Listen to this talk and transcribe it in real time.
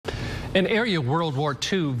An area World War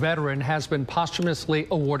II veteran has been posthumously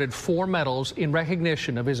awarded 4 medals in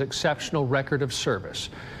recognition of his exceptional record of service.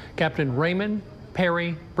 Captain Raymond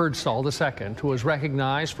Birdsall II was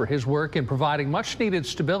recognized for his work in providing much-needed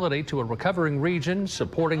stability to a recovering region,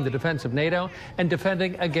 supporting the defense of NATO, and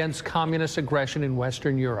defending against communist aggression in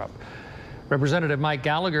Western Europe. Representative Mike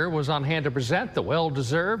Gallagher was on hand to present the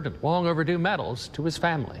well-deserved and long-overdue medals to his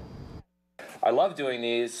family. I love doing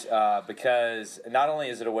these because not only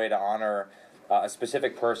is it a way to honor a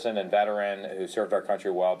specific person and veteran who served our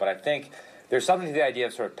country well, but I think there's something to the idea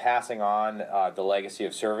of sort of passing on the legacy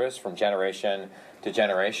of service from generation to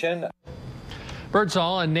generation.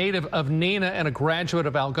 Birdsall, a native of Neenah and a graduate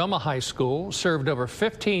of Algoma High School, served over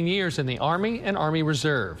 15 years in the Army and Army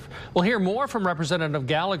Reserve. We'll hear more from Representative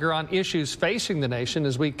Gallagher on issues facing the nation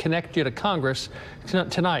as we connect you to Congress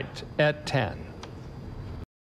tonight at 10.